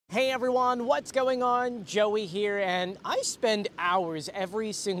Hey everyone, what's going on? Joey here, and I spend hours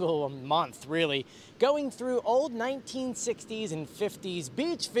every single month, really, going through old 1960s and 50s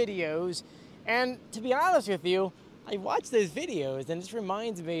beach videos, and to be honest with you, I watch those videos and it just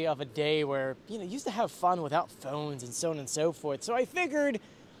reminds me of a day where, used to have fun without phones and so on and so forth, so I figured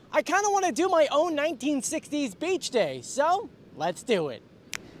I kind of want to do my own 1960s beach day, so let's do it.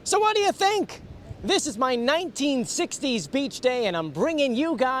 So what do you think? This is my 1960s beach day and I'm bringing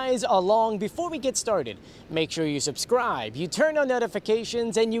you guys along. Before we get started, make sure you subscribe, you turn on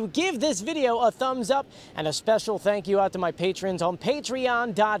notifications, and you give this video a thumbs up. And a special thank you out to my patrons on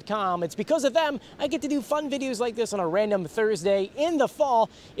patreon.com. It's because of them I get to do fun videos like this on a random Thursday in the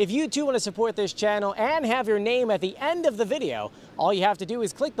fall. If you too want to support this channel and have your name at the end of the video, all you have to do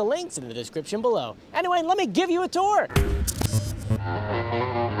is click the links in the description below. Anyway, let me give you a tour.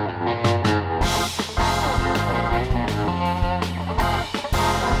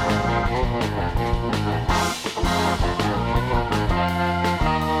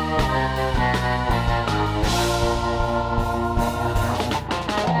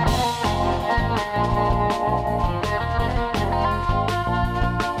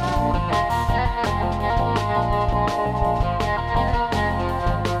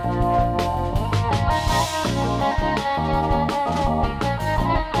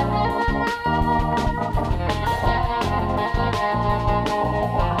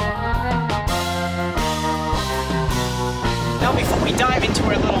 Now, before we dive into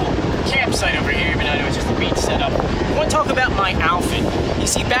our little campsite over here, even though it's just a beach setup, I want to talk about my outfit. You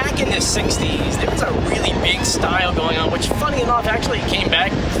see, back in the 60s, there was a really big style going on, which, funny enough, actually came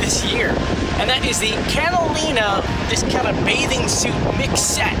back this year. And that is the Catalina, this kind of bathing suit mix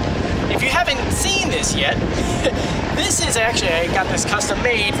set. If you haven't seen this yet, this is actually, I got this custom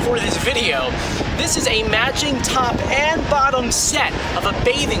made for this video. This is a matching top and bottom set of a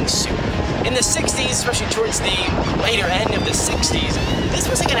bathing suit. In the 60s, especially towards the later end of the 60s, this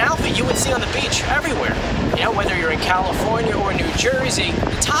was like an outfit you would see on the beach everywhere. Whether you're in California or New Jersey,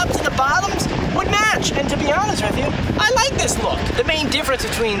 the tops and the bottoms would match. And to be honest with you, I like this look. The main difference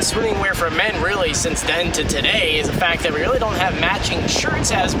between swimming wear for men really since then to today is the fact that we really don't have matching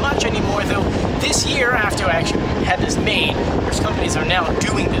shirts as much anymore, though this year, after I actually had this made, there's companies that are now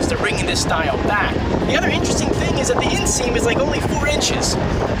doing this. They're bringing this style back. The other interesting thing is that the inseam is like only 4 inches.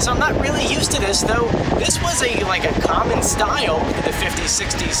 So I'm not really used to this, though this was a common style in the 50s,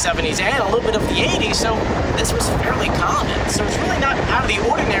 60s, 70s, and a little bit of the 80s, so this was fairly common. So it's really not out of the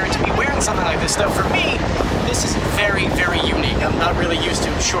ordinary to be wearing something like this, though for me, this is very, very unique. I'm not really used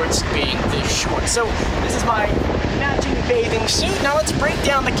to shorts being this short. So this is my matching bathing suit. Now let's break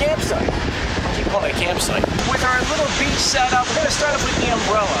down the campsite. I keep calling it a campsite. With our little beach setup, we're going to start off with the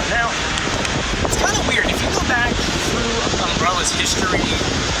umbrella. Now, it's kind of weird. If you go back through umbrella's history,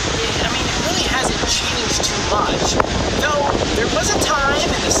 it really hasn't changed too much. Though there was a time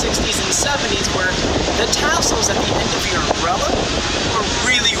in the 60s and 70s where the tassels at the end of your umbrella were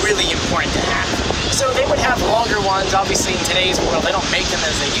really, really important to have. So they would have longer ones. Obviously, in today's world, they don't make them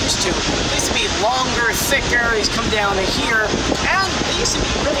as they used to. They used to be longer, thicker. These come down to here, and they used to be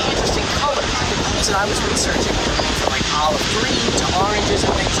really interesting colors. The colors that I was researching were from olive green to oranges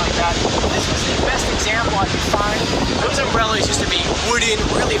and things like that. This was the best example I could find. Those umbrellas used to be wooden,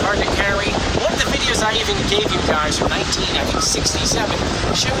 really hard to carry. One of the videos I even gave you guys from 1967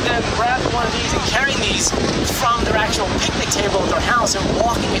 showed them grabbing one of these and carrying these from their actual picnic table at their house and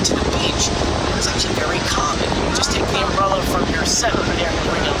walking it to the beach. It was actually very common. You would just take the umbrella from your set over there and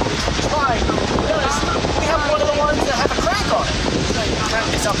bring it over to the side. Notice we have one of the ones that have a crack on it. So you can crank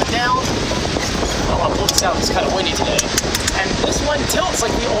this up and down. I'll pull this out, it's kind of windy today. And this one tilts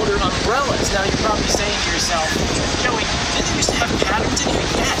like the older umbrellas. Now you're probably saying to yourself, Joey, did they used to have patterns in here?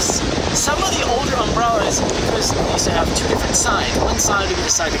 Yes. Some of the older umbrellas, because they used to have 2 different sides. One side would be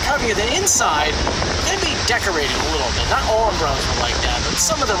the side to cover you, then inside, they'd be decorated a little bit. Not all umbrellas were like that, but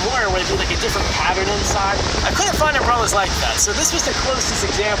some of them were, where it'd be like a different pattern inside. I couldn't find umbrellas like that, so this was the closest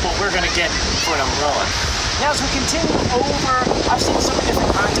example we're going to get for an umbrella. Now, as we continue over, I've seen so many different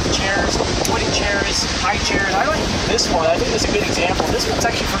kinds of chairs, wooden chairs, high chairs. I like this one. I think this is a good example. This one's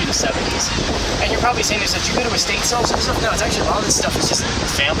actually from the 70s. And you're probably saying, is that you go to estate sales and stuff? No, it's actually a lot of this stuff is just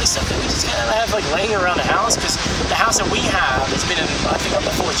family stuff that we just kind of have laying around the house, because the house that we have has been in, I think, on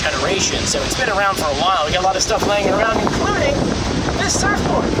the 4th generation. So it's been around for a while. We got a lot of stuff laying around, including this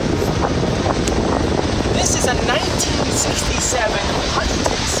surfboard. This is a 1967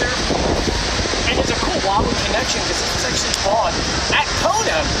 Huntington surfboard. And there's a cool wobbly connection because this was actually bought at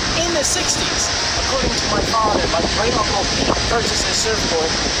Kona in the 60s. According to my father, my great uncle purchased this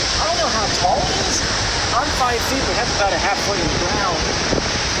surfboard. I don't know how tall it is. I'm 5 feet, but that's about a half foot in the ground.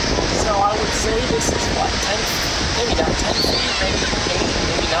 this is what, 10, maybe not 10 feet, maybe 8,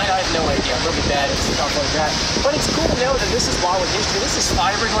 maybe 9, I have no idea. I'm really bad at stuff like that. But it's cool to know that this is Wildwood history. This is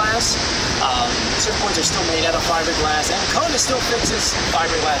fiberglass. Surfboards are still made out of fiberglass, and Kona still fixes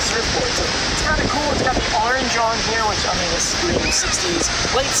fiberglass surfboards. So it's kind of cool. It's got the orange on here, which, I mean, this is green 60s,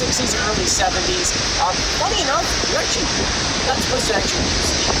 late 60s, early 70s. Funny enough, you're not supposed to actually use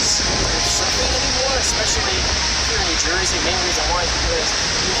these surfing anymore, especially here in New Jersey. The main reason why is because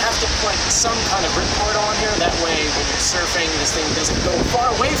you have to put some kind of ripcord on here. That way, when you're surfing, this thing doesn't go far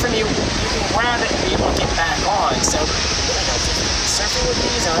away from you. You can grab it and be able to get back on. So, surfing with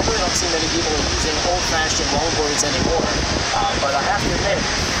these, and I really don't see many people using old-fashioned longboards anymore. But I have to admit,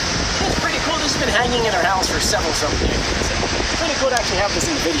 it's pretty cool. This has been hanging in our house for several years. So it's pretty cool to actually have this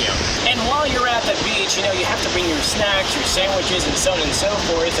in the video. And while you're at the beach, you know, you have to bring your snacks, your sandwiches, and so on and so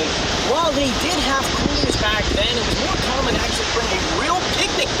forth. And while they did have coolers back then, it was more common to actually bring a real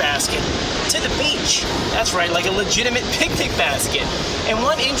picnic basket to the beach. That's right, like a legitimate picnic basket. And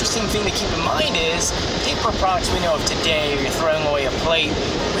one interesting thing to keep in mind is, paper products we know of today, you're throwing away a plate,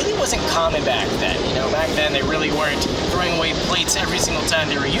 really wasn't common back then. You know, back then they really weren't throwing away plates every single time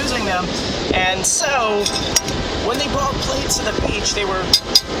they were using them. And so, when they brought plates to the beach, they were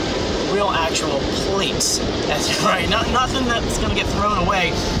real actual plates. That's right, nothing that's gonna get thrown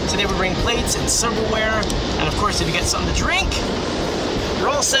away. So they would bring plates and silverware, and of course if you get something to drink, you're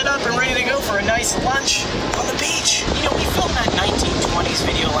all set up and ready to go for a nice lunch on the beach. You know, we filmed that 1920s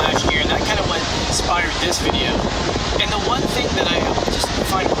video last year, and that kind of what inspired this video. And the one thing that I just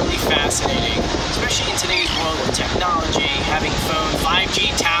find really fascinating, especially in today's world with technology, having phones,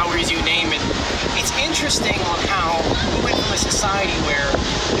 5G towers, you name it, it's interesting on how we went from a society where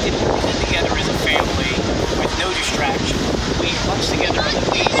we did everything together as a family with no distraction. We ate lunch together on the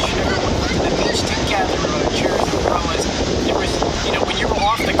beach, everyone went to the beach together on chairs and umbrellas. There was, you know, when you were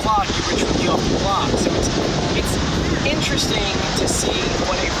off the clock, you were truly off the clock. So it's interesting to see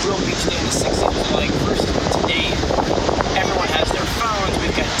what a real beach day in the 60s was like versus today. Everyone has their phones,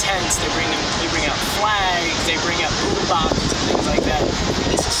 we've got tents, they bring out flags, they bring out boom boxes and things like that.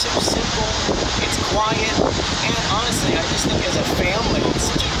 This is so simple, it's quiet, and honestly, I just think as a family, it's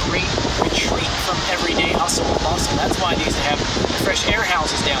such a great retreat from everyday hustle and bustle. That's why they used to have fresh air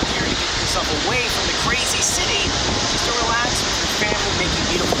houses down here, to get yourself away from the crazy city, just to relax with your family, making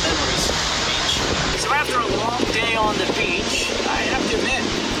beautiful memories on the beach. So after a long day on the beach, I have to admit,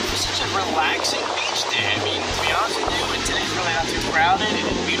 it was such a relaxing beach day. I mean, to be honest with you, and today's really not too crowded, and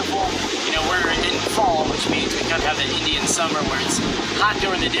it's beautiful. You know, we're in fall, which means we kind of have the Indian summer where it's hot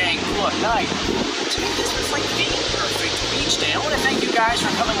during the day and cool at night. To me, this was like the perfect beach day. I want to thank you guys for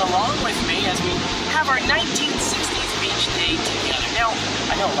coming along with me as we have our 1960s beach day together. Now,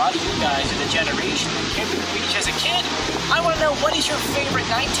 I know a lot of you guys are the generation that came to the beach as a kid. I want to know, what is your favorite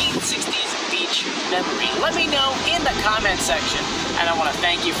 1960s beach memory? Let me know in the comment section. And I want to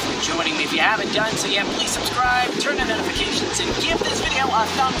thank you for joining me. If you haven't done so yet, please subscribe, turn on notifications, and give this video a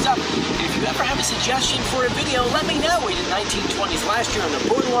thumbs up. And if you ever have a suggestion for a video, let me know. We did 1920s last year on the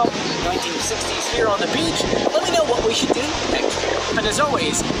Boardwalk, 1960s here on the beach. Let me know what we should do next year. And as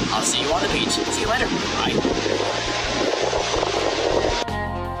always, I'll see you on the beach. See you later. Bye.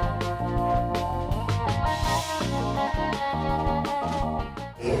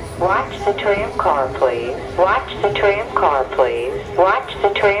 Watch the tram car, please. Watch the tram car, please. Watch the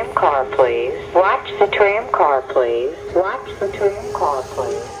tram car, please. Watch the tram car, please. Watch the tram car,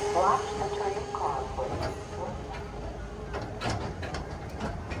 please. Watch